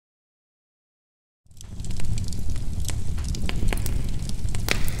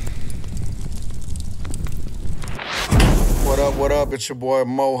what up? It's your boy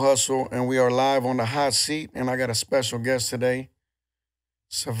Mo Hustle, and we are live on the hot seat. And I got a special guest today,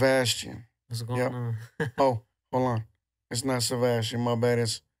 Sebastian. What's going Yep. on? Oh, hold on. It's not Sebastian. My bad.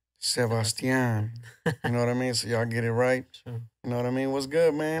 It's Sebastian. You know what I mean? So y'all get it right. Sure. You know what I mean? What's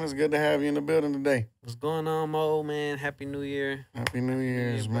good, man? It's good to have you in the building today. What's going on, Mo, man? Happy New Year. Happy New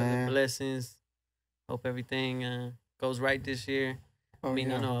Year's, brother. man. Blessings. Hope everything goes right this year. Oh, I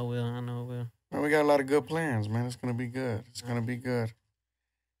yeah. know I will. I know I will. Man, we got a lot of good plans, man. It's gonna be good. It's gonna be good.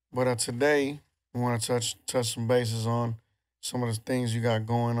 But today we want to touch some bases on some of the things you got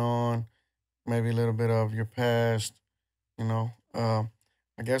going on, maybe a little bit of your past. You know,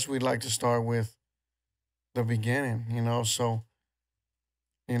 I guess we'd like to start with the beginning. So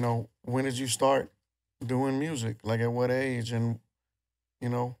when did you start doing music? Like at what age? And you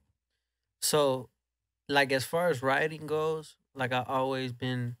know, So, like as far as writing goes, like I always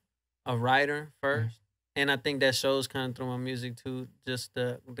been a writer first. And I think that shows kind of through my music too, just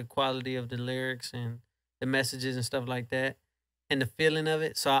the quality of the lyrics and the messages and stuff like that. And the feeling of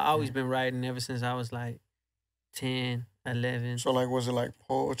it. So I always been writing ever since I was like 10, 11. so like was it like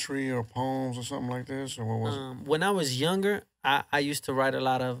poetry or poems or something like this, or what was it? When I was younger, I used to write a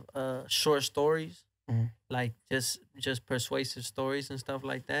lot of short stories, Mhm. like just persuasive stories and stuff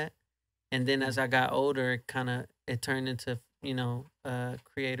like that. And then as I got older, it turned into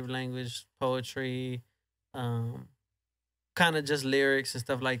creative language, poetry, um, kind of just lyrics and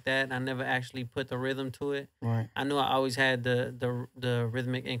stuff like that. I never actually put the rhythm to it. Right. I knew I always had the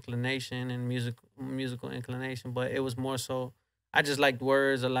rhythmic inclination and musical inclination, but it was more so I just liked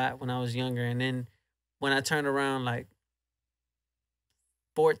words a lot when I was younger. And then when I turned around like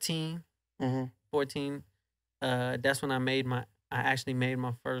 14, Mm-hmm. 14, that's when I actually made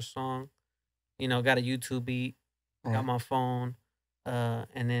my first song. Got a YouTube beat, got Right. my phone,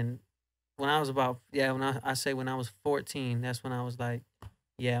 and then when I was I say when I was 14, that's when I was like,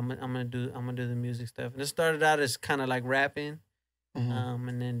 yeah, I'm gonna do the music stuff. And it started out as kind of like rapping, Mm-hmm.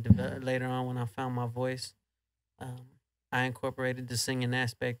 and then later on when I found my voice, um, I incorporated the singing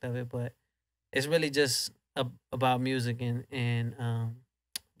aspect of it. But it's really just about music and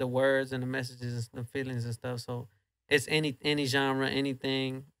the words and the messages and the feelings and stuff. So it's any genre,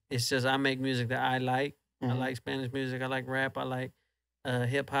 anything. It's just I make music that I like. I Mm-hmm. like Spanish music. I like rap. I like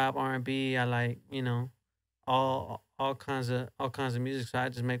hip hop, R&B. I like all kinds of music. So I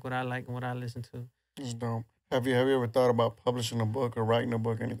just make what I like and what I listen to. It's dope. Have you ever thought about publishing a book or writing a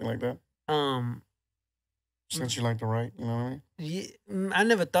book, anything like that? Um, Since you like to write, you know what I mean? I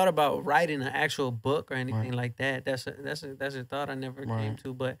never thought about writing an actual book or anything Right. like that. That's a thought I never came Right.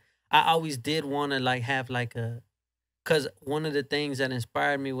 to. But I always did want to like have like a, cause one of the things that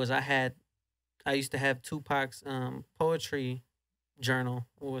inspired me was I used to have Tupac's poetry journal.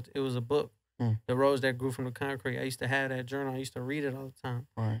 It was a book, Mm. The Rose That Grew from the Concrete. I used to have that journal. I used to read it all the time.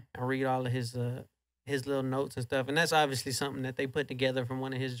 Right. I read all of his little notes and stuff. And that's obviously something that they put together from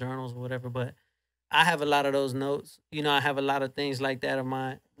one of his journals or whatever. But I have a lot of those notes. I have a lot of things like that of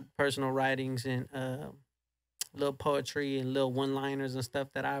my personal writings and little poetry and little one-liners and stuff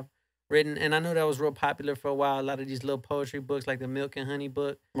that I've written. And I know that was real popular for a while. A lot of these little poetry books, like the Milk and Honey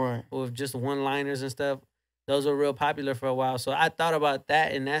book, Right. with just one-liners and stuff. Those were real popular for a while. So I thought about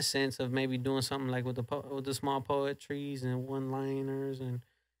that in that sense of maybe doing something like with with the small poetries and one-liners and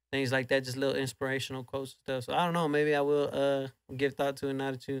things like that, just little inspirational quotes and stuff. So I don't know. Maybe I will give thought to it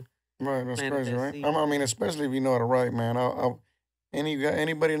now that you Right. That's planted crazy, that right? seed. I mean, especially if you know how to write, man.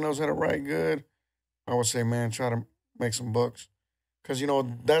 Anybody knows how to write good, I would say, man, try to make some books, because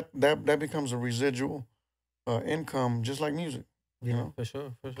that becomes a residual income, just like music. You Yeah, know, for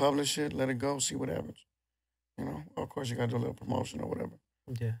sure, for sure. publish it, let it go, see what happens. Of course, you got to do a little promotion or whatever.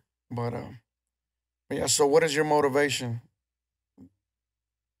 Yeah. But yeah. So, what is your motivation?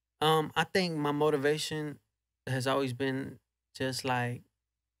 I think my motivation has always been just like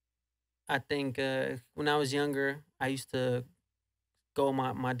I think when I was younger, I used to go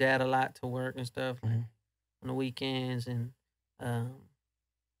with my dad a lot to work and stuff, like Mhm. on the weekends and um,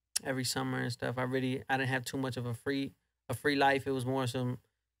 every summer and stuff. I didn't have too much of a free life. It was more some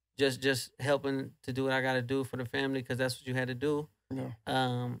just helping to do what I got to do for the family because that's what you had to do. Yeah.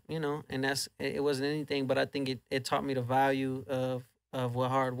 And it wasn't anything, but I think it taught me the value of what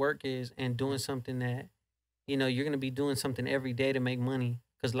hard work is and doing something that you're gonna be doing something every day to make money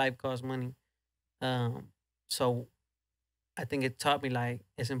because life costs money. Um, so I think it taught me like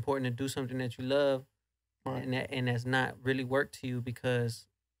it's important to do something that you love Right. and that's not really work to you because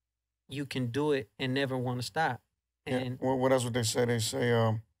you can do it and never want to stop. Yeah. And Well, that's what they say. They say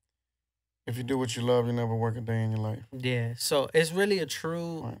if you do what you love, you never work a day in your life. Yeah. So it's really a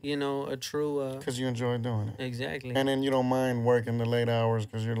true, Right. a true. Because you enjoy doing it. Exactly. And then you don't mind working the late hours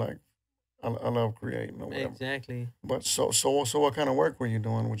because you're like, I love creating or whatever. Exactly. But so what kind of work were you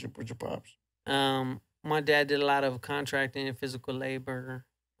doing with your pops? My dad did a lot of contracting and physical labor.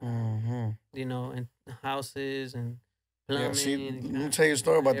 Mm-hmm. In houses and Yeah, plumbing. see, And let me tell you a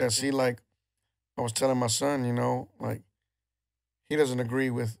story about that. See, everything. like, I was telling my son, like, he doesn't agree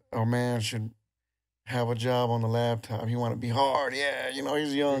with a man should have a job on the laptop. He want to be hard. Yeah,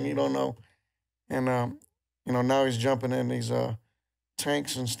 he's young. He don't know. And, now he's jumping in these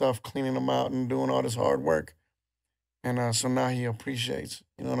tanks and stuff, cleaning them out and doing all this hard work. And so now he appreciates,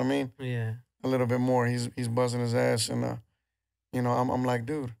 you know what I mean? Yeah. A little bit more. He's buzzing his ass. And, I'm like,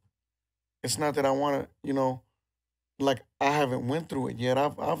 dude, it's not that I want to, like I haven't went through it yet.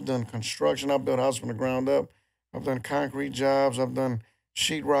 I've done construction. I've built a house from the ground up. I've done concrete jobs. I've done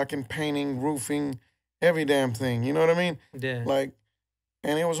sheetrocking, painting, roofing, every damn thing. You know what I mean? Yeah. Like,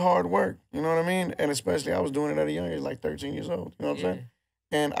 and it was hard work. You know what I mean? And especially I was doing it at a young age, like 13 years old. You know what I'm saying?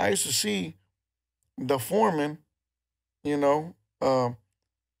 And I used to see the foreman. You know,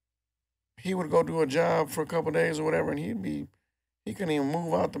 he would go do a job for a couple of days or whatever, and he couldn't even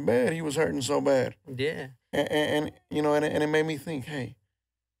move out the bed. He was hurting so bad. Yeah. And and it made me think, hey,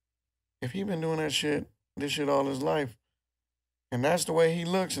 if he been doing this shit all his life, and that's the way he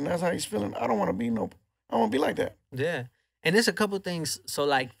looks, and that's how he's feeling, I don't want to be like that. Yeah. And there's a couple things. So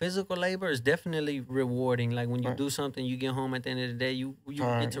like physical labor is definitely rewarding. Like when you Right. do something, you get home at the end of the day, you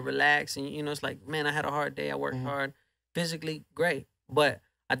Right. get to relax, and it's like, man, I had a hard day. I worked Mhm. hard. Physically, great. But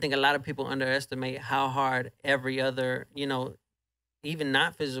I think a lot of people underestimate how hard every other, even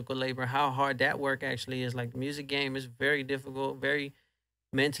not physical labor, how hard that work actually is. Like the music game is very difficult, very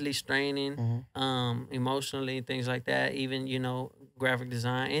mentally straining, emotionally, things like that. Even graphic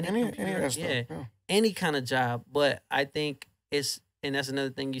design, Any of computer, that stuff. yeah, Yeah. any kind of job. But I think and that's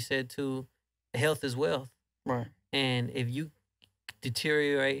another thing you said too. Health is wealth, Right. and if you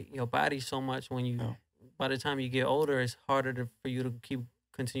deteriorate your body so much when you, Yeah. by the time you get older, it's harder for you to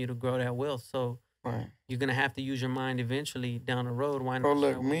continue to grow that wealth. So Right. you're gonna have to use your mind eventually down the road. Why Bro, not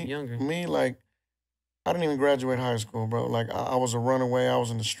look, start when you're younger? me, like, I didn't even graduate high school, bro. Like, I was a runaway. I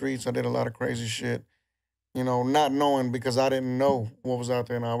was in the streets. I did a lot of crazy shit. Not knowing because I didn't know what was out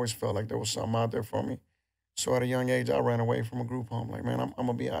there, and I always felt like there was something out there for me. So at a young age, I ran away from a group home. Like, man, I'm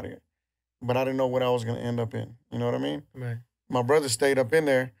gonna be out of here. But I didn't know what I was gonna end up in. You know what I mean? Right. My brother stayed up in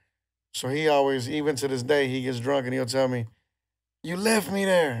there, so he always, even to this day, he gets drunk and he'll tell me, "You left me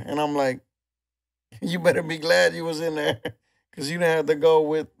there," and I'm like, "You better be glad you was in there, because you didn't have to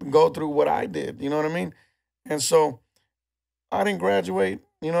go through what I did." You know what I mean? And so I didn't graduate.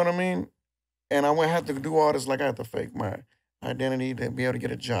 You know what I mean? And I went have to do all this. Like I had to fake my identity to be able to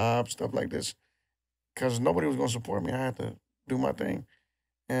get a job, stuff like this, because nobody was gonna support me. I had to do my thing,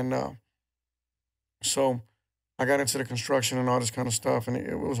 and so I got into the construction and all this kind of stuff, and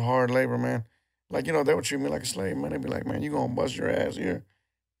it was hard labor, man. Like, they would treat me like a slave, man. They'd be like, "Man, you gonna bust your ass here.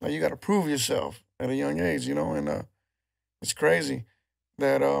 Like, you got to prove yourself at a young age," and it's crazy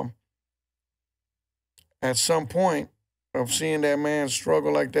that at some point of seeing that man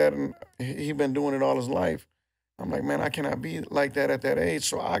struggle like that, and he been doing it all his life, I'm like, man, I cannot be like that at that age.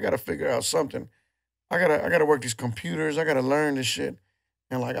 So I got to figure out something. I gotta work these computers. I gotta learn this shit.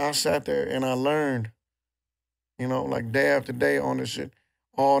 And like I sat there and I learned, like day after day on this shit,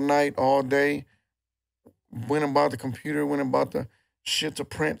 all night, all day. Went about the computer, went about the shit to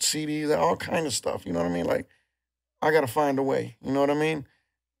print CDs, all kind of stuff. You know what I mean? Like I gotta find a way. You know what I mean?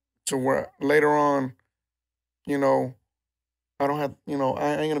 To where later on, you know, I don't have, I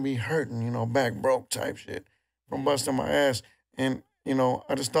ain't gonna be hurting, back broke type shit from busting my ass. And,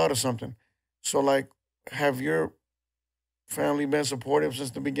 I just thought of something. So like, have your family been supportive since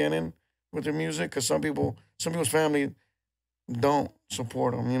the beginning with their music? Because some people's family don't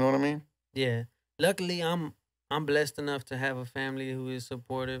support them. You know what I mean? Yeah. Luckily, I'm blessed enough to have a family who is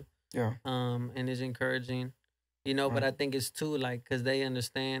supportive, Yeah. and is encouraging, But Right. I think it's too like because they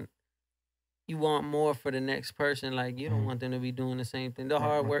understand you want more for the next person. Like you don't Mhm. want them to be doing the same thing. The Right.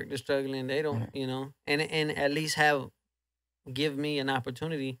 hard Right. work, the struggling. They don't, Right. and at least give me an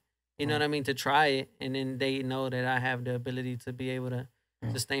opportunity. You know Right. what I mean, to try it, and then they know that I have the ability to be able to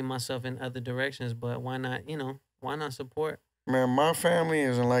Yeah. sustain myself in other directions. But why not? Why not support? Man, my family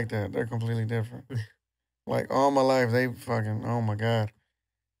isn't like that. They're completely different. Like all my life, they fucking, oh my God.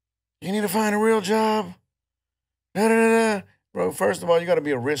 You need to find a real job. Da, da, da, da. Bro, first of all, you got to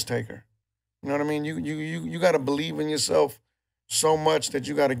be a risk taker. You know what I mean? You got to believe in yourself so much that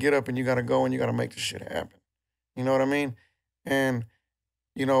you got to get up and you got to go and you got to make the shit happen. You know what I mean? And,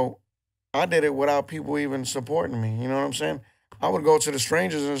 you know, I did it without people even supporting me. You know what I'm saying? I would go to the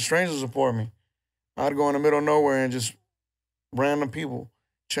strangers and the strangers support me. I'd go in the middle of nowhere and just random people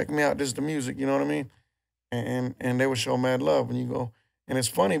check me out. This is the music. You know what I mean? And they would show mad love when you go. And it's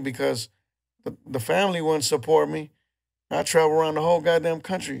funny because the family wouldn't support me. I travel around the whole goddamn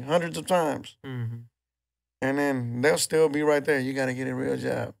country hundreds of times. Mm-hmm. And then they'll still be right there. You got to get a real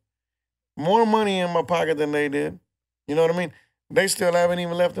job. More money in my pocket than they did. You know what I mean? They still haven't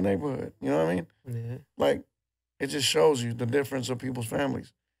even left the neighborhood. You know what I mean? Yeah. Like, it just shows you the difference of people's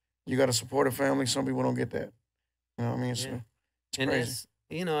families. You got to support a family. Some people don't get that. You know what I mean? So, Yeah. it's And crazy. it's,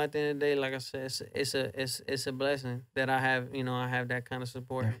 at the end of the day, like I said, it's a blessing that I have. I have that kind of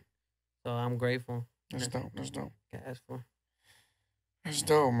support. Yeah. So I'm grateful. That's dope. That's dope. to ask for. That's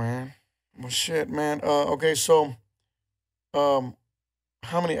dope, man. Well, shit, man. Okay, so,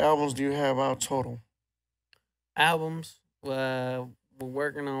 how many albums do you have out total? Albums. We're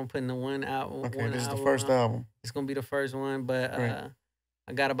working on putting the one album. Okay, one this is the album first out. album. It's gonna be the first one, but Great.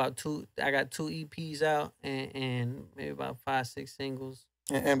 I got about two. I got two EPs out and maybe about 5-6 singles.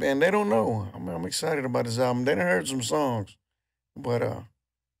 And they don't know. I'm excited about this album. They done heard some songs, but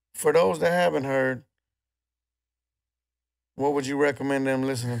for those that haven't heard, what would you recommend them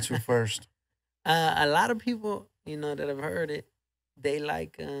listening to first? A lot of people, that have heard it, they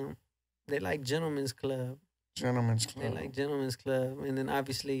like Gentleman's Club. Gentlemen's They Club. like Gentleman's Club, and then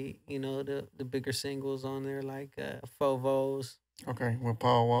obviously, the bigger singles on there like Fovos. Okay, with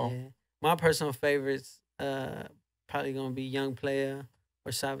Paul Wall. Yeah. My personal favorites probably gonna be Young Player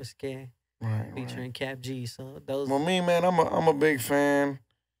or Savage K Right, featuring Cap G. So those. Well, me, man, I'm a big fan,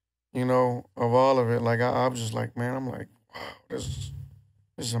 of all of it. Like I'm just like, man, I'm like, wow, this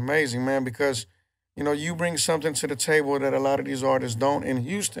is amazing, man, because you bring something to the table that a lot of these artists don't in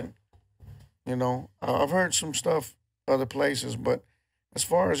Houston. I've heard some stuff other places, but as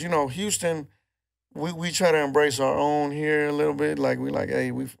far as Houston, we try to embrace our own here a little bit. Like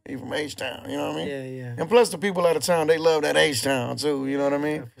hey, we from H Town, you know what I mean? Yeah, yeah. And plus, the people out of town, they love that H Town too. You know what I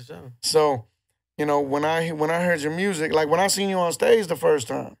mean? Yeah, for sure. So, when I heard your music, like when I seen you on stage the first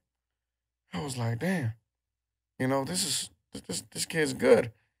time, I was like, damn, this kid's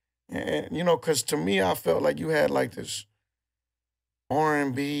good, and because to me, I felt like you had like this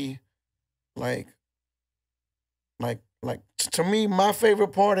R&B, like to me, my favorite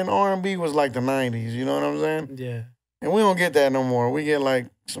part in R&B was like the '90s. You know what I'm saying? Yeah. And we don't get that no more. We get like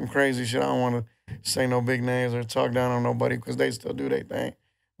some crazy shit. I don't want to say no big names or talk down on nobody because they still do their thing.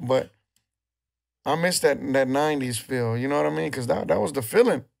 But I miss that '90s feel. You know what I mean? Because that was the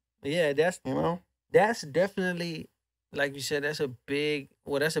feeling. Yeah, That's definitely, like you said, that's a big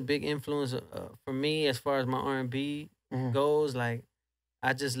influence for me as far as my R&B Mhm. goes. Like,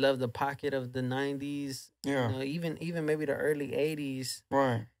 I just love the pocket of the '90s. Yeah. Even maybe the early '80s.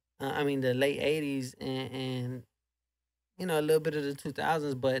 Right. I mean the late '80s and a little bit of the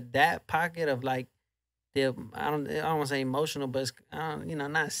 2000s. But that pocket of like I don't want to say emotional, but it's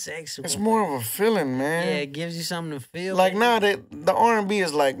not sexual. It's more of a feeling, man. Yeah, it gives you something to feel. Like now that the R&B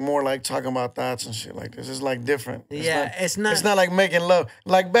is like more like talking about thoughts and shit like this. It's like different. It's not. It's not like making love.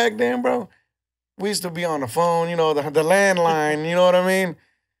 Like back then, bro, we used to be on the phone, the landline, you know what I mean?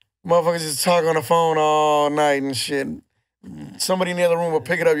 Motherfuckers just talk on the phone all night and shit. Somebody in the other room will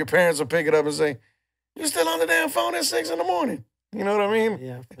pick it up. Your parents will pick it up and say, "You still on the damn phone at 6 a.m?" You know what I mean?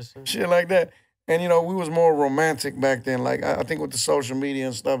 Yeah, for sure. Shit like that. And we was more romantic back then. Like I think with the social media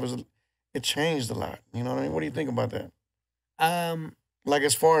and stuff, it changed a lot. You know what I mean? What do you think about that? Like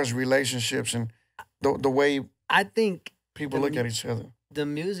as far as relationships and the way I think people look at each other. the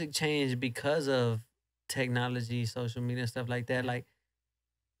music changed because of technology, social media, and stuff like that. Like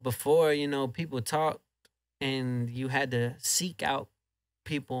before, people talked and you had to seek out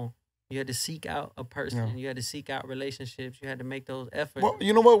people. You had to seek out a person. Yeah. You had to seek out relationships. You had to make those efforts. Well,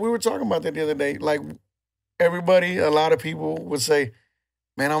 you know what? We were talking about that the other day. Like a lot of people would say,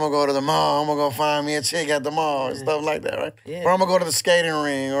 "Man, I'm gonna go to the mall. I'm gonna go find me a chick at the mall," and stuff like that, right? Yeah. Or I'm gonna go to the skating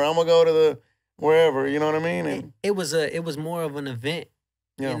ring, or I'm gonna go to the wherever. You know what I mean? And It was more of an event.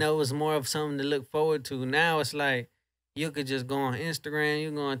 yeah, It was more of something to look forward to. Now it's like you could just go on Instagram, you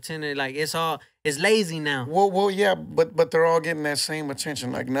can go on Tinder. Like it's lazy now. well, yeah, but they're all getting that same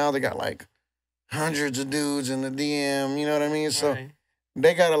attention. Like now they got like hundreds of dudes in the DM. You know what I mean? So Right.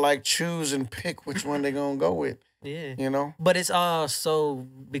 they gotta like choose and pick which one they gonna go with. Yeah. You know? But it's all so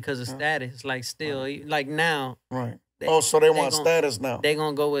because of status. Like still, like now, Right. They- So they they want gon- status now. they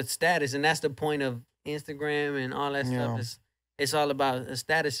gonna go with status, and that's the point of Instagram and all that Yeah. stuff. It's all about a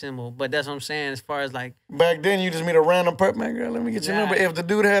status symbol. But that's what I'm saying. As far as like Back then, you just meet a random person. Man, girl, let me get your Nah. number. If the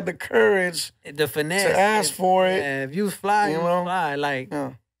dude had the courage the finesse to ask for it, yeah, if you fly, you you know? fly. Like,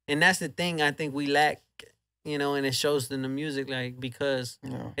 yeah. And that's the thing I think we lack, you know, and it shows in the music, like, because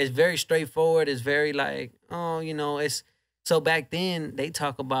Yeah. it's very straightforward. It's very like, oh, you know, it's so back then they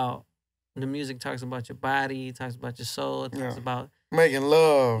talk about the music talks about your body, it talks about your soul, it talks Yeah. about Making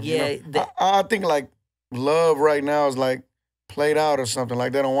love. Yeah, You know? I think like love right now is like played out or something.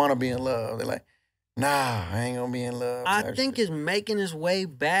 Like they don't want to be in love. They're like, nah, I ain't gonna be in love. I type think shit. it's making its way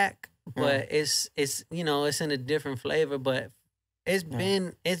back, but it's you know, it's in a different flavor, but it's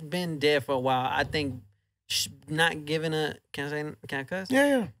been there for a while. I think not giving a can I cuss?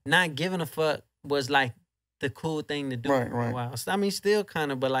 Yeah. Not giving a fuck was like the cool thing to do Right, for right. a while. So, I mean, still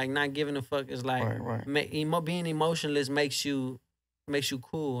kind of, but like not giving a fuck is like Right. being emotionless makes you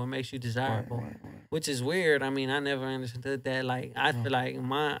cool or makes you desirable, Right. which is weird. I mean, I never understood that. Like, I feel like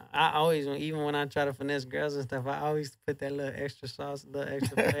I always, even when I try to finesse girls and stuff, I always put that little extra sauce, little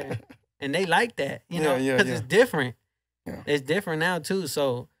extra flair, and they like that, you know, because it's different. Yeah. It's different now too.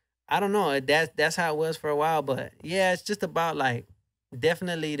 So I don't know. That's how it was for a while, but yeah, it's just about like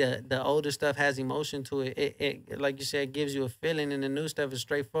definitely the older stuff has emotion to it. It like you said gives you a feeling, and the new stuff is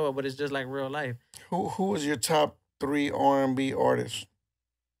straightforward, but it's just like real life. Who was your top 3 R&B artists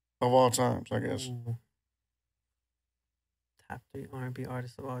of all times? I guess. Ooh. Top 3 R&B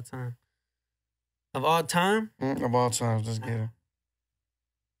artists of all time. Of all time? Of all times, let's get it.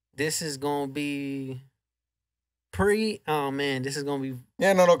 This is gonna be oh man, this is gonna be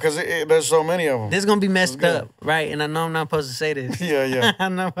no, because there's so many of them. This is gonna be messed up, right? And I know I'm not supposed to say this. Yeah. I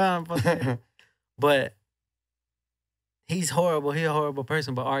know I'm supposed to say this. But he's horrible. He's a horrible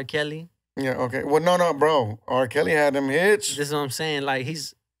person. But R. Kelly. Yeah, okay. Well, no, bro. R. Kelly had them hits. This is what I'm saying. Like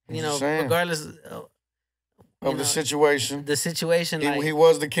he's, you know, regardless of the situation. The situation, he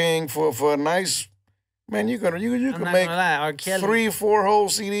was the king for a nice. Man, you could make R. Kelly, 3-4 whole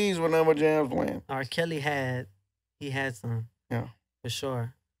CDs with Number Jams playing. R. Kelly had some. Yeah. For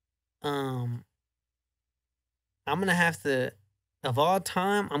sure. I'm gonna have to, of all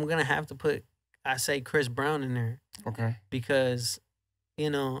time, I'm gonna have to put, I say Chris Brown in there. Okay. Because,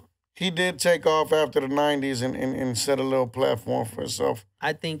 you know, he did take off after the 90s and set a little platform for himself.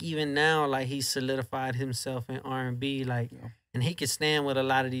 I think even now, like, he's solidified himself in R&B, like, and he could stand with a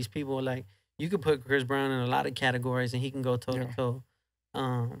lot of these people. Like, you could put Chris Brown in a lot of categories, and he can go toe to toe.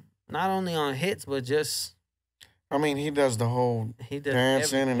 Not only on hits, but just. I mean, he does the whole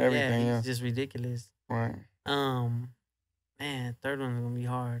dancing and everything. Yeah, he's just ridiculous. Right. Man, third one is gonna be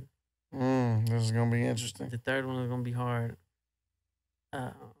hard. This is gonna be interesting. The third one is gonna be hard.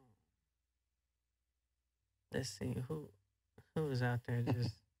 Let's see who is out there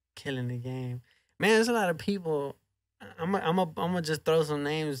just killing the game. Man, there's a lot of people. I'm gonna just throw some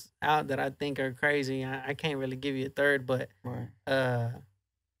names out that I think are crazy. I can't really give you a third, but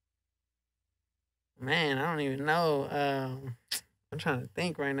man, I don't even know. I'm trying to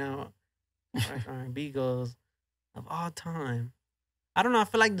think right now. R&B goes of all time. I don't know. I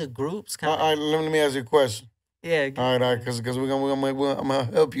feel like the groups kind of. All right, let me ask you a question. Yeah. All right, because I'm gonna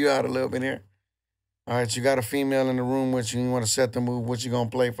help you out a little bit here. All right, you got a female in the room with you. You want to set the mood. What you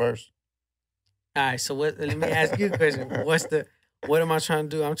gonna play first? All right, so let me ask you a question. What am I trying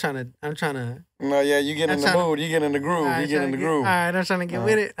to do? I'm trying to. No, yeah, you get in the mood. You get in the groove. You get in the groove. All right, I'm trying to get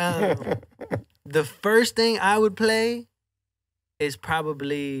with it. The first thing I would play is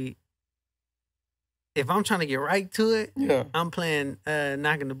probably, if I'm trying to get right to it, I'm playing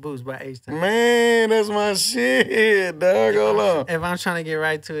Knocking the Boots by H-Town. Man, that's my shit, dog. Hold on. If I'm trying to get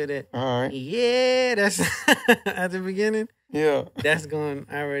right to it, all right. Yeah, that's at the beginning. Yeah. That's going,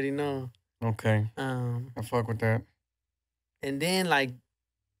 I already know. Okay. I fuck with that. And then, like,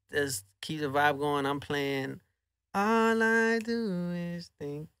 just keep the vibe going. I'm playing All I Do Is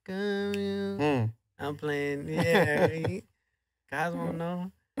Think of You. I'm playing, guys won't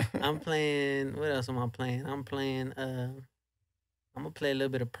know. I'm playing, what else am I playing? I'm playing, I'm gonna play a little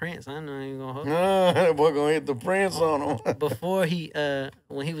bit of Prince. I know I ain't gonna hold that boy gonna hit the Prince on him. Before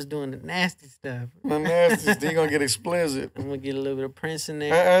when he was doing the nasty stuff. The nasty stuff, he gonna get explicit. I'm gonna get a little bit of Prince in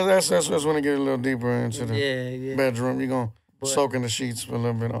there. That's when I get a little deeper into the bedroom. You're gonna soak in the sheets for a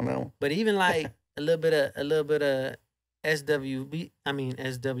little bit on that one. But even like a little bit of SWV,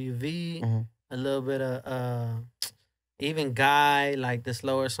 a little bit of even Guy, like the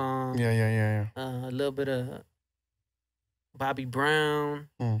slower song. Yeah. A little bit of Bobby Brown,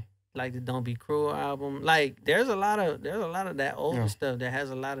 like the Don't Be Cruel album. Like there's a lot of that older stuff that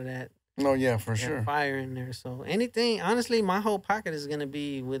has a lot of that. No, yeah, for sure. Fire in there. So anything, honestly, my whole pocket is gonna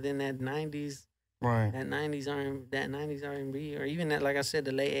be within that 90s. Right. That 90s R&B, or even that, like I said,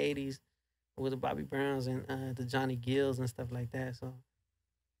 the late 80s with the Bobby Browns and the Johnny Gills and stuff like that. So,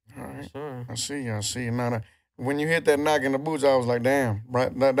 all right, sure. I see you. Now, when you hit that knock in the boots, I was like, damn,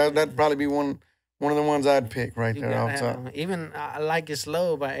 right? That'd probably be one of the ones I'd pick right You there gotta off have top. them. Even I Like It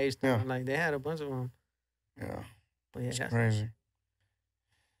Slow by H Yeah, Town. Like they had a bunch of them. yeah, But yeah, it's that's crazy.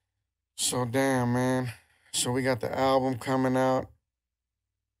 So damn, man. So we got the album coming out.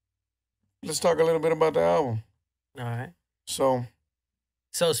 Let's talk a little bit about the album. all right. So,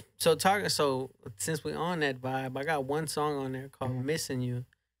 So since we on that vibe, I got one song on there called mhm, "Missing You."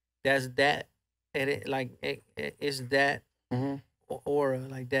 That's that, and it's that mhm, aura,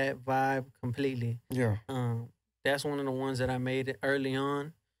 like that vibe completely. yeah, Um, that's one of the ones that I made early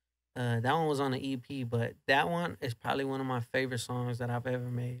on. That one was on the EP, but that one is probably one of my favorite songs that I've ever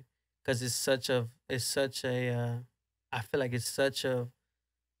made because it's such a I feel like it's such a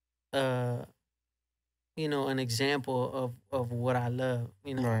uh an example of what I love.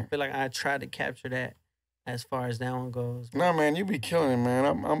 I right. feel like I try to capture that as far as that one goes. Nah, man, you be killing it, man.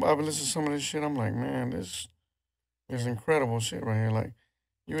 I've been listening to some of this shit. I'm like, man, this is Yeah. incredible shit right here. Like,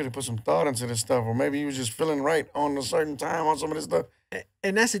 you really put some thought into this stuff, or maybe you was just feeling right on a certain time on some of this stuff.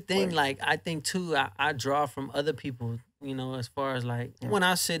 And that's the thing, Like, like I think too, I draw from other people, as far as like yeah, when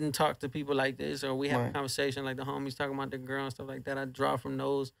I sit and talk to people like this or we have a right. conversation like the homies talking about the girl and stuff like that, I draw from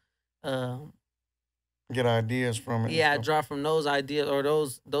those um Get ideas from it and yeah, I stuff. draw from those ideas or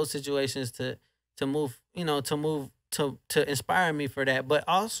those situations to move, to inspire me for that, but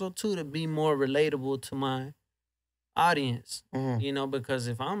also too to be more relatable to my audience. Hmm. Because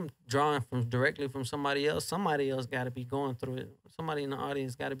if I'm drawing from directly from somebody else got to be going through it. Somebody in the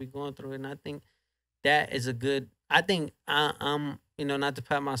audience got to be going through it, and I think that is a good. I think I'm, not to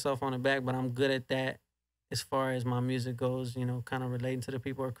pat myself on the back, but I'm good at that as far as my music goes. Kind of relating to the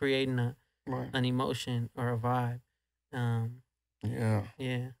people or creating Right. an emotion or a vibe. Um, Yeah.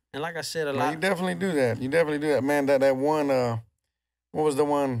 yeah, and like I said, a No, you lot. definitely do that. You definitely do that, man. That one. What was the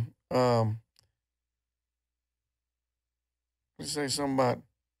one? You say something about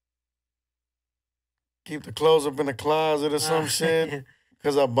keep the clothes up in the closet or some shit.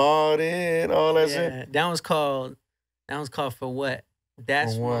 Cause I bought it. All that shit. Yeah, that one's called For What. For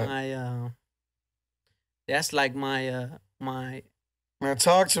That's what? my that's like my Man,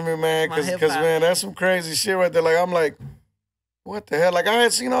 talk to me, that's man. my hip Cause hop. man, that's some crazy shit right there. Like I'm like, what the hell? Like I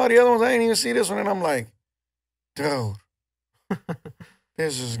had seen all the other ones. I ain't even see this one, and I'm like, dude,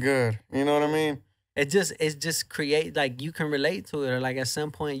 this is good. You know what I mean? It's just create, like you can relate to it, or like at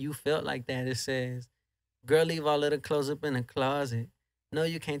some point you felt like that. It says, "Girl, leave all of the clothes up in the closet. No,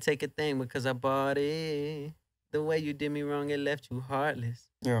 you can't take a thing because I bought it. The way you did me wrong, it left you heartless.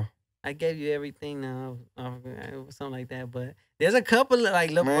 Yeah. I gave you everything now, something like that." But there's a couple of like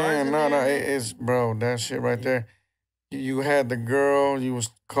little bars Man, in no, there, no, man. it's bro, that shit right Yeah. there. You had the girl, you was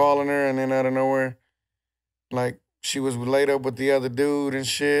calling her, and then out of nowhere, like she was laid up with the other dude and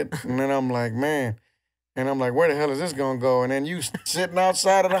shit. And then I'm like, man, and I'm like, where the hell is this gonna go? And then you sitting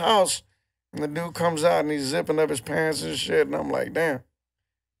outside of the house, and the dude comes out and he's zipping up his pants and shit. And I'm like, damn.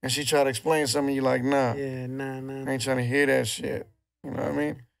 And she tried to explain something, you like, nah, Yeah, nah, I ain't trying to hear that shit. You know what I Yeah.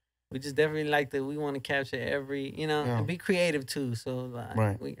 mean? We just definitely like that. We want to capture every, Yeah, and be creative too. So like,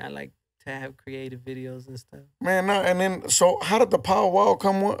 right. I like to have creative videos and stuff. Man, no, and then so how did the Power Wall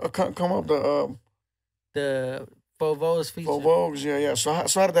come up? The The Fovo's For feature. Vogues, yeah, yeah. So how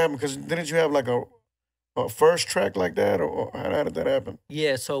did that happen? Because didn't you have like a first track like that, or how did that happen?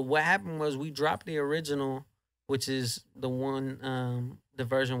 Yeah. So what happened was we dropped the original, which is the one, the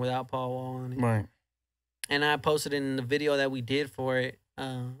version without Paul Wall on it, Right. and I posted in the video that we did for it.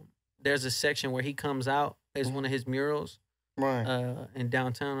 There's a section where he comes out as Mhm. one of his murals, Right. in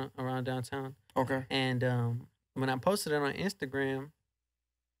downtown, around downtown, Okay. and when I posted it on Instagram,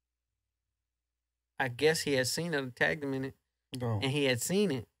 I guess he had seen it, I tagged him in it, No. and he had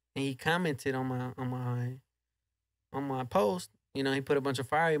seen it, and he commented on my post. He put a bunch of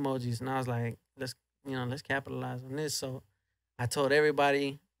fire emojis, and I was like, let's capitalize on this. So I told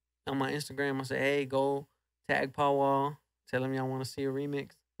everybody on my Instagram, I said, hey, go tag Paul Wall, tell him y'all want to see a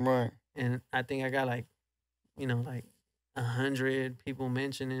remix, Right. and I think I got like 100 people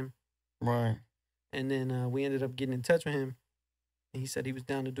mention him, Right. and then we ended up getting in touch with him, and he said he was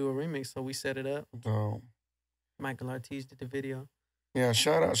down to do a remix, so we set it up. So Michael Ortiz did the video. yeah,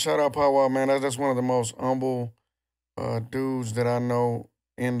 shout out Power Wall, man. That's one of the most humble dudes that I know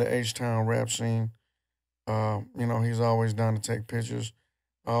in the H Town rap scene. He's always down to take pictures,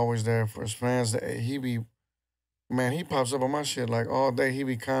 always there for his fans. He be Man, he pops up on my shit like all day. He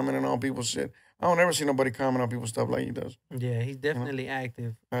be commenting on people's shit. I don't ever see nobody comment on people's stuff like he does. Yeah, he's definitely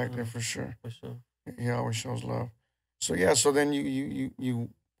active. Acting for sure. For sure. He always shows love. So yeah, so then you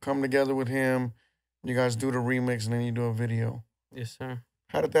come together with him, you guys do the remix and then you do a video. Yes, sir.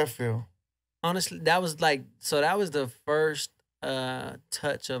 How did that feel? honestly, that was like, so that was the first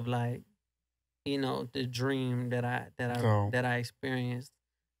touch of like, the dream So that I experienced.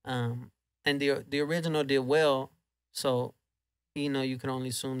 Um and the original did well, so you can only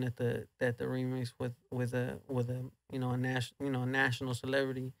assume that the remix with a a national a national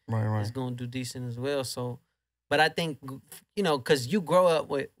celebrity right, is right, going to do decent as well. So, but I think because you grow up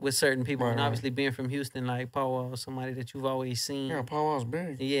with certain people, right, and right. obviously being from Houston, like Paul Wall, somebody that you've always Yeah, seen. Paul Wall's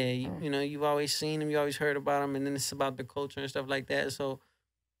big. Yeah, Yeah. you've always seen him, you always heard about him, and then it's about the culture and stuff like that. So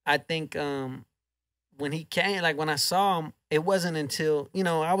I think when he came, like when I saw him, it wasn't until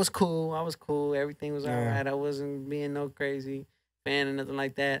I was cool. I was cool. Everything was all Yeah. right. I wasn't being no crazy fan or nothing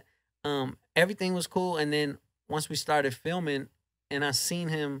like that. Everything was cool, and then once we started filming, and I seen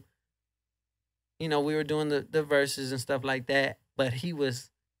him, we were doing the verses and stuff like that, but he was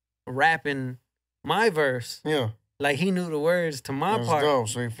rapping my verse. Yeah. Like he knew the words to my That's part. dope.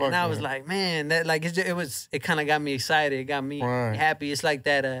 So he fucked And I with was it. like, man, that like it kind of got me excited. It got me Right. happy. It's like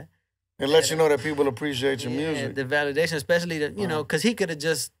that It lets you know that people appreciate your music. the validation, especially the Right. because he could have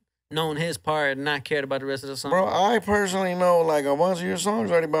just known his part and not cared about the rest of the song. Bro, I personally know like a bunch of your songs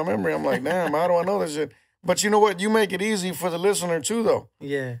already by memory. I'm like, damn, how do I know this shit? But you know what? You make it easy for the listener too, though,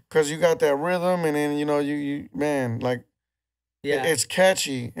 Yeah, because you got that rhythm, and then you man, like yeah. it's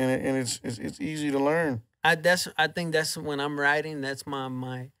catchy and it's easy to learn. I think that's when I'm writing. That's my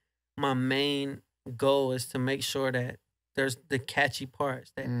main goal is to make sure that there's the catchy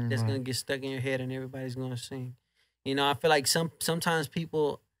parts that's Right. gonna get stuck in your head and everybody's gonna sing. I feel like sometimes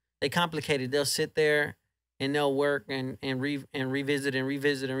people they complicate it. They'll sit there and they'll work and revisit and revisit and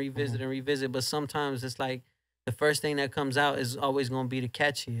revisit and revisit. But sometimes it's like the first thing that comes out is always gonna be the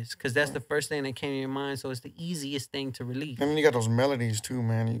catchiest because that's the first thing that came in your mind. So it's the easiest thing to release. And then you got those melodies too,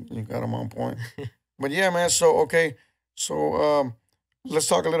 man. You got them on point. But yeah, man. So okay, so let's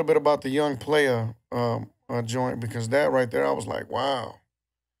talk a little bit about the Young Player joint because that right there, I was like, wow.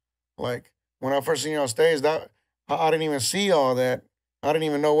 Like when I first seen you on stage, that I didn't even see all that. I didn't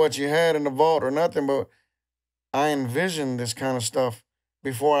even know what you had in the vault or nothing, but I envisioned this kind of stuff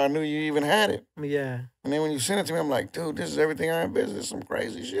before I knew you even had it. Yeah. And then when you sent it to me, I'm like, dude, this is everything I envisioned. This is some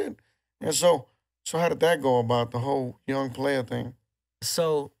crazy shit. And so how did that go about the whole Young Player thing?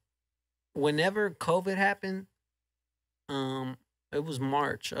 So whenever COVID happened, it was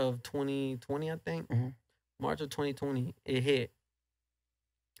March of 2020, I think. Mhm. March of 2020, it hit.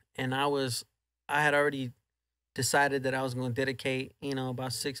 And I had already decided that I was going to dedicate,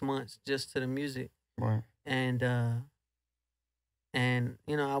 about 6 months just to the music. Right. And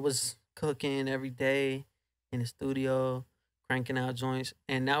I was cooking every day in the studio, cranking out joints,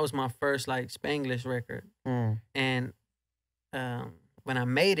 and that was my first like Spanglish record. Mm. And when I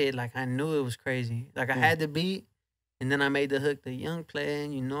made it, like I knew it was crazy. Like I had the beat, and then I made the hook, the Young Player,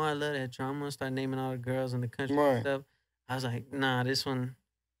 and I love that drama. Start naming all the girls in the country Right. and stuff. I was like, nah, this one.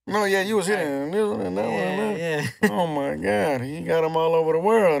 No, yeah, you was hitting this one and that one. And that. Yeah. Oh my God, he got them all over the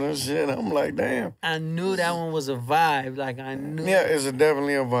world and shit. I'm like, damn. I knew that one was a vibe. Like I knew. Yeah, it's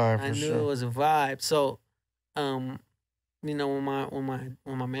definitely a vibe I for knew sure. it was a vibe. So, when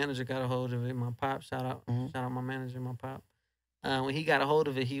my manager got a hold of it, my pop, shout out my manager, my pop. When he got a hold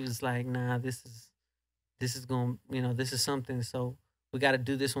of it, he was like, "Nah, this is going, this is something. So we got to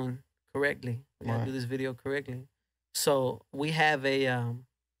do this one correctly. We got to Right. do this video correctly." So we have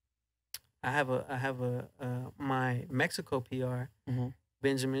I have my Mexico PR, Mhm.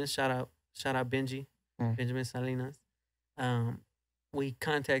 Benjamin. Shout out Benji, Mm. Benjamin Salinas. We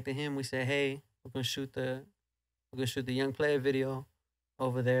contacted him. We said, "Hey, we're gonna shoot the Young Player video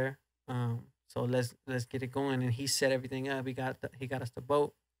over there. So let's get it going." And he set everything up. He got us the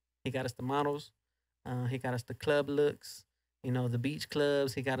boat. He got us the models. He got us the club looks. The beach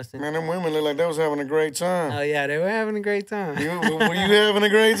clubs. He got us in. Man, them women look like they was having a great time. Oh yeah, they were having a great time. Were you having a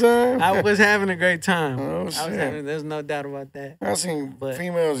great time? I was having a great time. Oh, shit. There's no doubt about that. I seen But-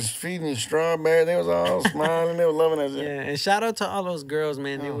 females feeding you strawberry. They was all smiling. They was loving that shit. Yeah, and shout out to all those girls,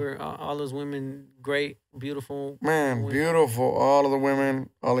 man. They Oh. were all those women, great, beautiful. Man, women. beautiful. All of the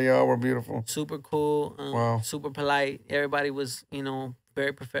women, all of y'all were beautiful. Super cool, Wow. super polite. Everybody was,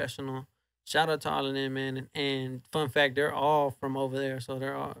 very professional. Shout out to all of them, man. And fun fact, they're all from over there. So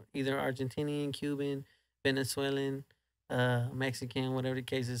they're all either Argentinian, Cuban, Venezuelan, Mexican, whatever the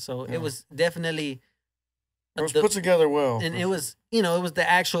case is. So Yeah. it was definitely It was put together well. and it was, it was the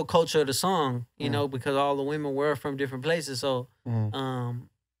actual culture of the song, Yeah. because all the women were from different places. So Mhm.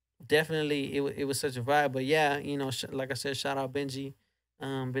 definitely it was such a vibe. But yeah, like I said, shout out Benji,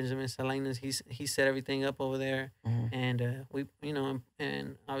 Benjamin Salinas. He set everything up over there, Mhm. and we,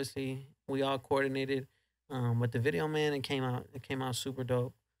 and obviously we all coordinated. But the video, man, it came out super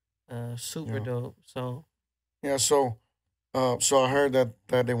dope. super Yeah. dope. So Yeah. So I heard that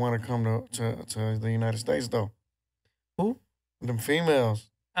they want to come to the United States though. who? Them females.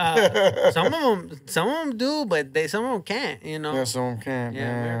 Some of them do, but some of them can't. You Yeah, know. some of 'em can't. Yeah,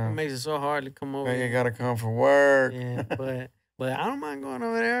 America Damn. makes it so hard to come over They here. gotta come for work. Yeah, but I don't mind going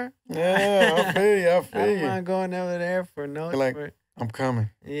over there. Yeah, I feel you. I I feel don't you. mind going over there for no. You're like, I'm coming.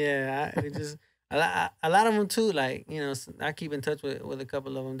 Yeah, it just a lot of them too. Like I keep in touch with a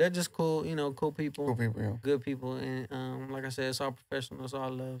couple of them. They're just cool. Cool people, Cool people. Yeah. good people, and like I said, it's all professional. It's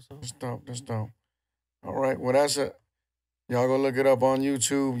all love. So That's dope. That's dope. All right. Well, that's it. Y'all go look it up on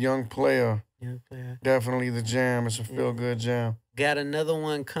YouTube. Young Player. yeah, player. Definitely the jam. It's a feel good jam. Got another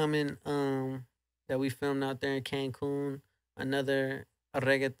one coming. That we filmed out there in Cancun. Another a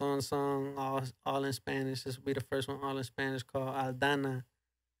reggaeton song, all in Spanish. This will be the first one, all in Spanish, called Aldana.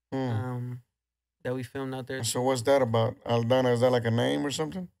 That we filmed out there. So what's that about? Aldana, is that like a name or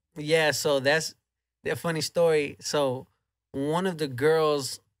something? Yeah, so that's a funny story. So one of the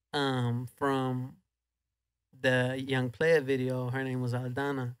girls from the Young Player video, her name was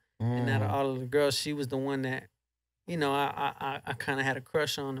Aldana. And out of all of the girls, she was the one that, I kind of had a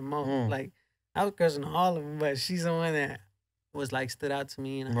crush on the most. Like, I was crushing on all of them, but she's the one that was like stood out to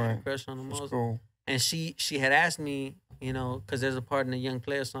me, and I had a crush on the most. Cool. And she had asked me, because there's a part in the Young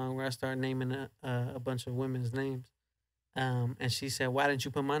Player song where I started naming a bunch of women's names. And she said, "Why didn't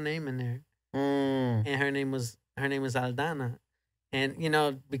you put my name in there?" And her name was Aldana.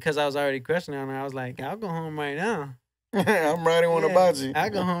 And because I was already crushing on her, I was like, "I'll go home right now. I'm writing one about you. I'll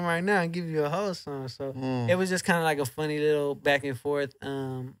go home right now and give you a whole song." So it was just kind of like a funny little back and forth.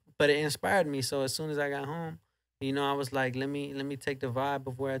 But it inspired me. So as soon as I got home, I was like, let me take the vibe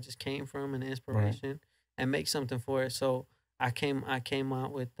of where I just came from and the inspiration and make something for it. So I came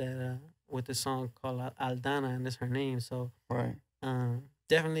out with that with the song called Aldana, and that's her name. So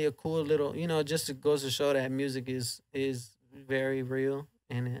definitely a cool little, just it goes to show that music is very real,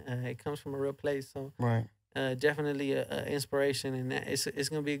 and it comes from a real place. So definitely a inspiration, and it's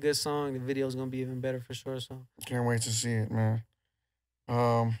gonna be a good song. The video is gonna be even better for sure. So can't wait to see it, man.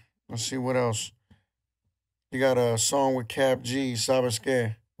 Let's see what else. You got a song with Cap G, Sabes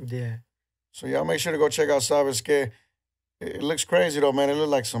Que. Yeah. So y'all make sure to go check out Sabes Que. It looks crazy though, man. It looks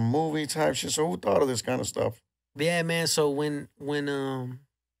like some movie type shit. So who thought of this kind of stuff? Yeah, man. So when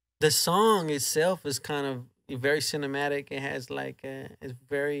the song itself is kind of very cinematic, it has like it's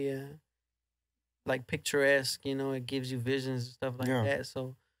very like picturesque. It gives you visions and stuff like that.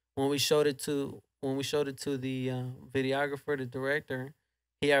 So when we showed it to the videographer, the director,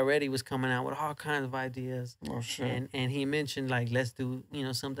 he already was coming out with all kinds of ideas. Oh shit! And he mentioned like, let's do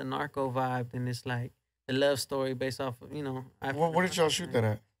something narco vibe, and it's like a love story based off of Where did y'all shoot that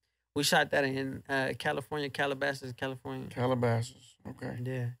at? We shot that in California, Calabasas, California. Calabasas, okay.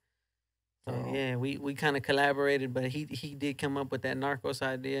 Yeah. So yeah, we kind of collaborated, but he did come up with that Narcos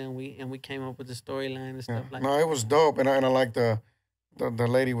idea, and we came up with the storyline and stuff like that. No, it was dope, and I like the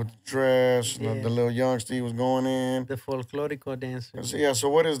lady with the dress, the little youngster he was going in. The folklorico dancer. Yeah, so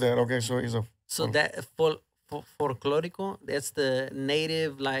what is that? Okay, so he's a... So that folklorico, that's the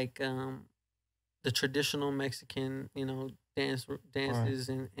native, like, the traditional Mexican, dances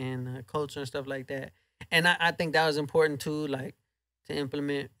and culture and stuff like that. And I think that was important too, like, to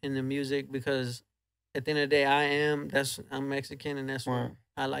implement in the music, because at the end of the day, I'm Mexican, and that's what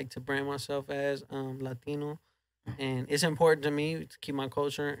I like to brand myself as, Latino. And it's important to me to keep my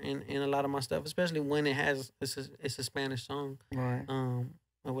culture in a lot of my stuff, especially when it's a Spanish song,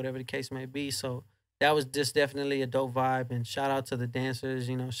 or whatever the case may be. So that was just definitely a dope vibe. And shout out to the dancers,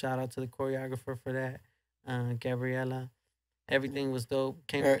 shout out to the choreographer for that, Gabriela. Everything was dope.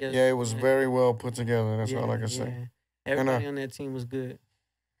 Came together. Yeah, it was very well put together. That's all I can say. Everybody on that team was good.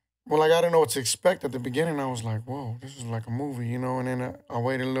 Well, like, I didn't know what to expect at the beginning. I was like, whoa, this is like a movie, And then I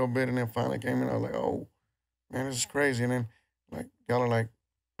waited a little bit, and then finally came in. I was like, oh, man, this is crazy. And then, like, y'all are like,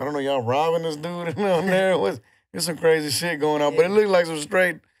 I don't know, y'all robbing this dude on there. There's some crazy shit going on. But it looked like some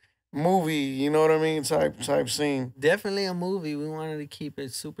straight movie, you know what I mean, type scene. Definitely a movie. We wanted to keep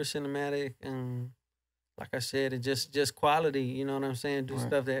it super cinematic, and like I said, it just quality, you know what I'm saying? Do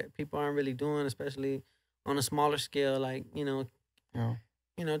stuff that people aren't really doing, especially on a smaller scale, like,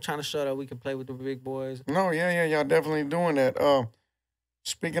 trying to show that we can play with the big boys. No, yeah, y'all definitely doing that.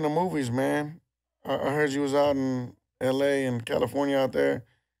 Speaking of movies, man, I heard you was out in L.A. and California out there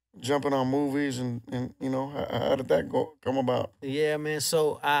jumping on movies, and how did that come about? Yeah, man.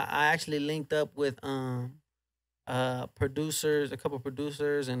 So I actually linked up with producers, a couple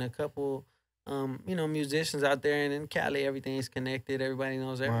producers, and a couple musicians out there. And in Cali, everything's connected. Everybody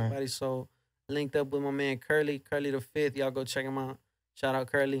knows everybody. So linked up with my man Curly the Fifth. Y'all go check him out. Shout out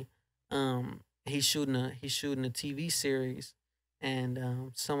Curly. He's shooting a TV series,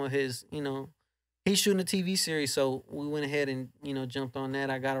 and some of his, he's shooting a TV series. So we went ahead and jumped on that.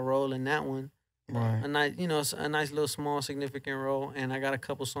 I got a role in that one, Right. a nice a nice little small significant role, and I got a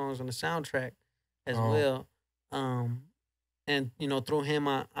couple songs on the soundtrack as Oh. well. And through him,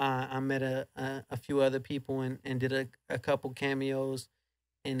 I met a few other people and did a couple cameos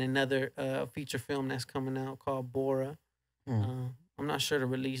in another feature film that's coming out called Bora. I'm not sure the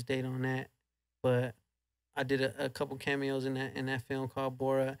release date on that, but I did a couple cameos in that film called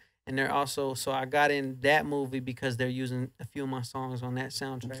Bora, and they're also, so I got in that movie because they're using a few of my songs on that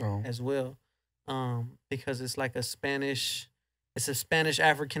soundtrack Oh. as well, because it's like it's a Spanish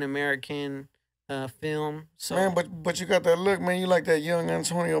African American film. So Man, but you got that look, man. You like that young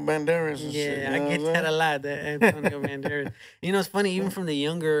Antonio Banderas and shit. yeah, I get that a lot. That Antonio Banderas. It's funny. Even from the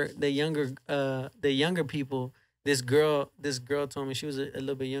younger people, this girl told me, she was a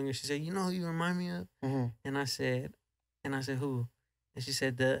little bit younger. She said, "You know who you remind me of?" Mm-hmm. And I said, "Who?" And she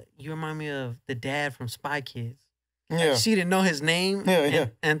said, "You remind me of the dad from Spy Kids." Yeah. She didn't know his name, Yeah.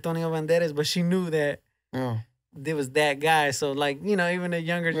 Antonio Banderas, but she knew that Yeah. there was that guy. So even the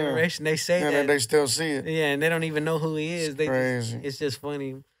younger generation, they say Yeah, that. they still see it. Yeah, and they don't even know who he is. It's crazy. It's just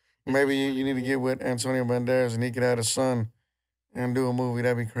funny. Maybe you need to get with Antonio Banderas and he could have a son and do a movie.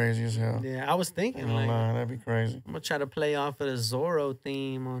 That'd be crazy as hell. Yeah, I was thinking Ain't no like, lie, that'd be crazy. I'm gonna try to play off of the Zorro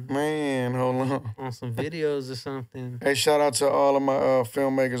theme Man, hold on. some videos or something. Hey, shout out to all of my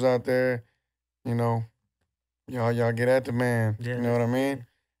filmmakers out there. Y'all get at the man. Yeah, you know what I mean?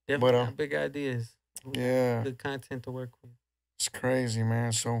 Definitely But, got big ideas. Yeah. Good content to work with. It's crazy,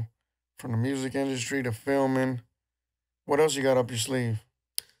 man. So, from the music industry to filming, what else you got up your sleeve?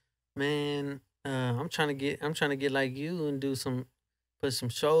 Man, I'm trying to get like you and put some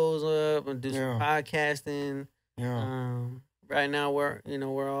shows up and do some podcasting. Yeah. Right now we're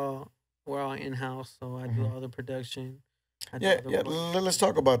all in house, so I do all the production. Yeah. Let's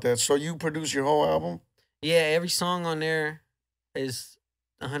talk about that. So you produce your whole album? Yeah, every song on there is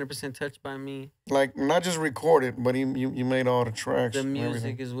 100% touched by me. Like not just recorded, but you made all the tracks. The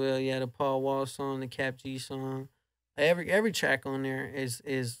music as well. Yeah, the Paul Wall song, the Cap G song. Every track on there is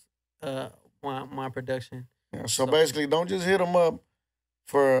my production. Yeah. So basically, don't just hit them up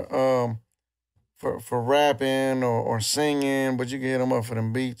for rapping or singing, but you can hit them up for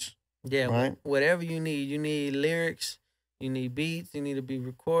them beats. Yeah, right. Whatever you need. You need lyrics. You need beats. You need to be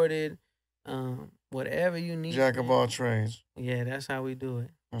recorded. Whatever you need. Jack of all trades. Yeah, that's how we do it.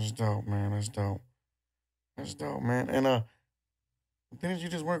 That's dope, man. That's dope, man. And didn't you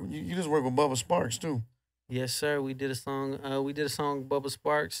just work? You just work with Bubba Sparks too. Yes, sir. We did a song. Bubba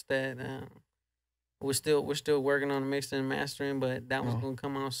Sparks that we're still working on the mixing and mastering, but that one's gonna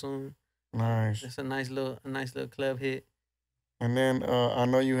come out soon. Nice. It's a nice little club hit. And then I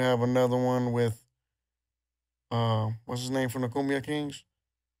know you have another one with what's his name from the Cumbia Kings?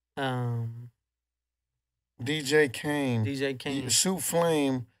 DJ Kane. DJ Kane. Sue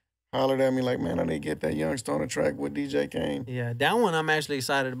Flame hollered at me like, man, I didn't get that Youngster on the track with DJ Kane. Yeah, that one I'm actually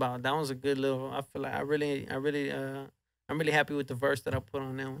excited about. That one's a good little. I feel like I'm really happy with the verse that I put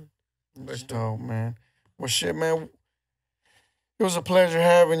on that one. That's dope, man. Well, shit, man. It was a pleasure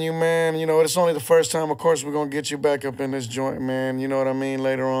having you, man. It's only the first time. Of course, we're gonna get you back up in this joint, man. You know what I mean?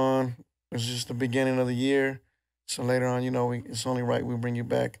 Later on, it's just the beginning of the year, so later on, it's only right we bring you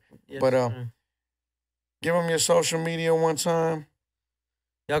back. Yes, but sir. Give them your social media one time.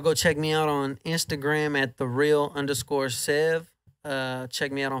 Y'all go check me out on Instagram at @thereal_Sev.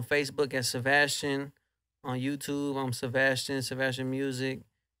 Check me out on Facebook at Sebastian. On YouTube, I'm Sebastian Music.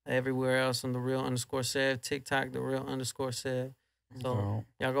 Everywhere else on @thereal_Sev. TikTok, @thereal_Sev. So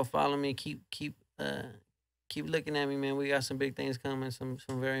y'all go follow me. Keep looking at me, man. We got some big things coming. Some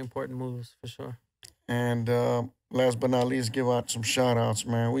very important moves for sure. And last but not least, give out some shout outs,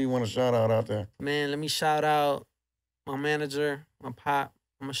 man. Who you want to shout out there? Man, let me shout out my manager, my pop.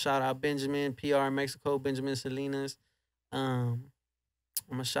 I'm gonna shout out Benjamin, PR in Mexico, Benjamin Salinas. I'm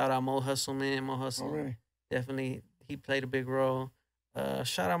gonna shout out Mo Hustle, man. Mo Hustle. Already. Definitely, he played a big role.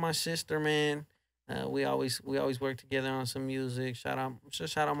 Shout out my sister, man. We always work together on some music. Shout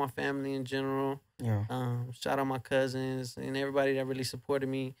out my family in general. Yeah. Shout out my cousins and everybody that really supported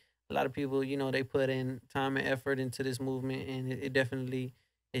me. A lot of people, they put in time and effort into this movement, and it definitely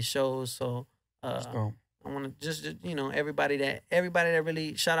shows. So I want to just everybody that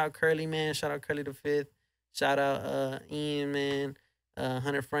really shout out Curly, man. Shout out Curly the Fifth. Shout out Ian, man.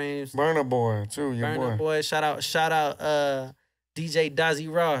 100 Frames. Burner Boy too, your Burner Boy. Shout out DJ Dazzy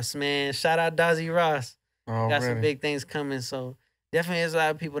Ross, man. Shout out Dazzy Ross. Got some big things coming. So definitely there's a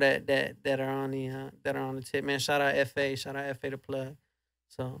lot of people that are on the tip, man. Shout out FA the plug.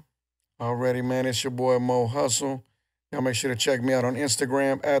 So Already, man. It's your boy Mo Hustle. Y'all make sure to check me out on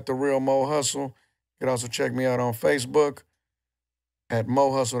Instagram at The Real Mo Hustle. You can also check me out on Facebook at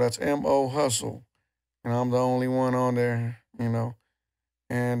Mo Hustle. That's M-O Hustle. And I'm the only one on there, you know.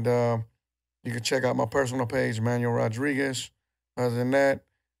 And you can check out my personal page, Manuel Rodriguez. Other than that,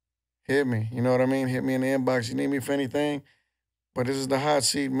 hit me. You know what I mean? Hit me in the inbox. You need me for anything. But this is the hot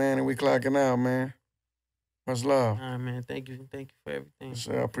seat, man, and we clocking out, man. Much love. All right, man. Thank you for everything.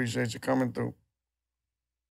 So I appreciate you coming through.